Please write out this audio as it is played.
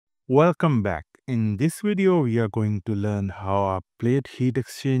Welcome back. In this video, we are going to learn how a plate heat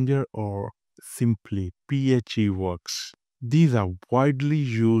exchanger or simply PHE works. These are widely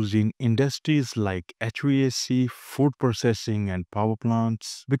used in industries like HVAC, food processing, and power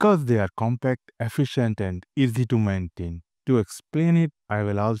plants because they are compact, efficient, and easy to maintain. To explain it, I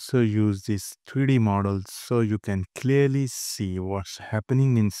will also use these 3D models so you can clearly see what's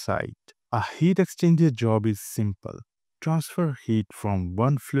happening inside. A heat exchanger job is simple: transfer heat from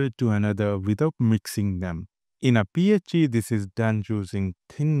one fluid to another without mixing them. In a PHE, this is done using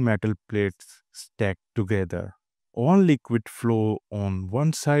thin metal plates stacked together. One liquid flows on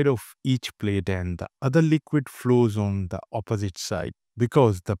one side of each plate and the other liquid flows on the opposite side.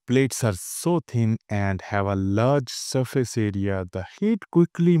 Because the plates are so thin and have a large surface area, the heat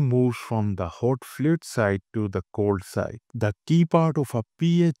quickly moves from the hot fluid side to the cold side. The key part of a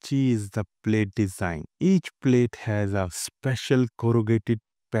PHE is the plate design. Each plate has a special corrugated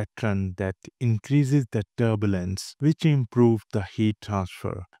pattern that increases the turbulence, which improves the heat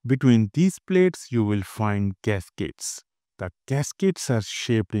transfer. Between these plates, you will find gaskets. The gaskets are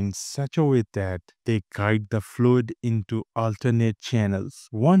shaped in such a way that they guide the fluid into alternate channels.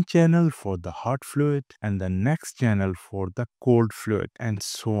 One channel for the hot fluid and the next channel for the cold fluid, and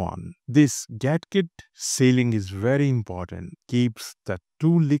so on. This gasket sealing is very important. Keeps the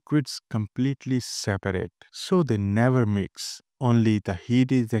two liquids completely separate so they never mix. Only the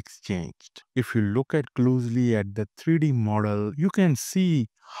heat is exchanged. If you look at closely at the 3D model, you can see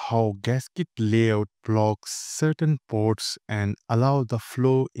how gasket layout blocks certain ports and allow the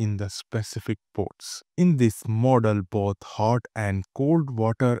flow in the specific ports. In this model, both hot and cold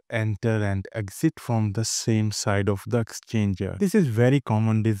water enter and exit from the same side of the exchanger. This is very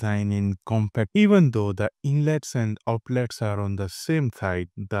common design in compact. Even though the inlets and outlets are on the same side,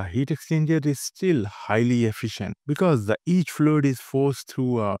 the heat exchanger is still highly efficient because each fluid is forced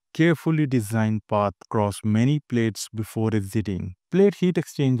through a carefully designed path across many plates before exiting. Plate heat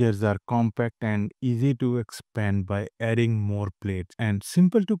exchangers are compact and easy to expand by adding more plates, and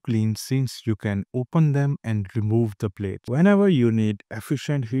simple to clean since you can open them and remove the plates. Whenever you need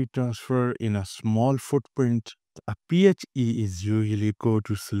efficient heat transfer in a small footprint, a PHE is usually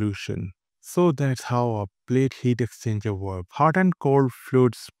go-to solution. So that's how a plate heat exchanger works. Hot and cold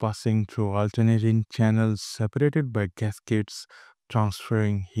fluids passing through alternating channels separated by gaskets,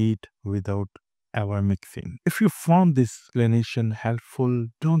 transferring heat without ever mixing. If you found this explanation helpful,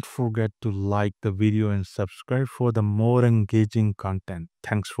 don't forget to like the video and subscribe for the more engaging content.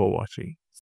 Thanks for watching.